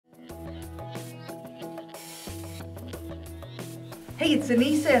Hey, it's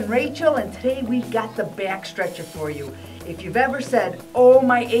Anissa and Rachel, and today we've got the back stretcher for you. If you've ever said, oh,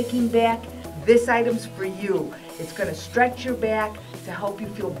 my aching back, this item's for you. It's gonna stretch your back to help you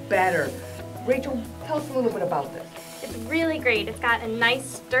feel better. Rachel, tell us a little bit about this. It's really great. It's got a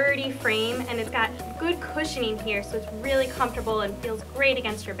nice sturdy frame and it's got good cushioning here, so it's really comfortable and feels great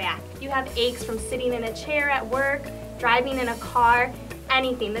against your back. If you have aches from sitting in a chair at work, driving in a car,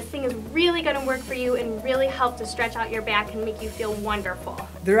 anything, this thing is really going to work for you and really help to stretch out your back and make you feel wonderful.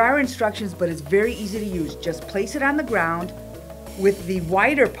 There are instructions, but it's very easy to use. Just place it on the ground with the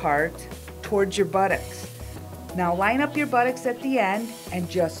wider part towards your buttocks. Now line up your buttocks at the end and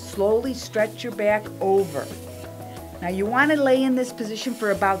just slowly stretch your back over. Now you want to lay in this position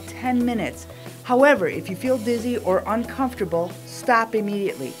for about 10 minutes. However, if you feel dizzy or uncomfortable, stop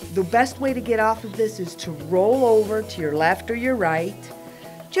immediately. The best way to get off of this is to roll over to your left or your right.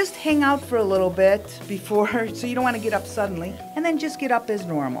 Just hang out for a little bit before, so you don't want to get up suddenly, and then just get up as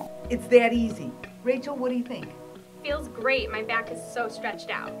normal. It's that easy. Rachel, what do you think? Feels great. My back is so stretched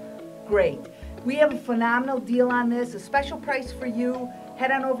out. Great. We have a phenomenal deal on this, a special price for you.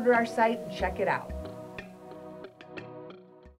 Head on over to our site and check it out.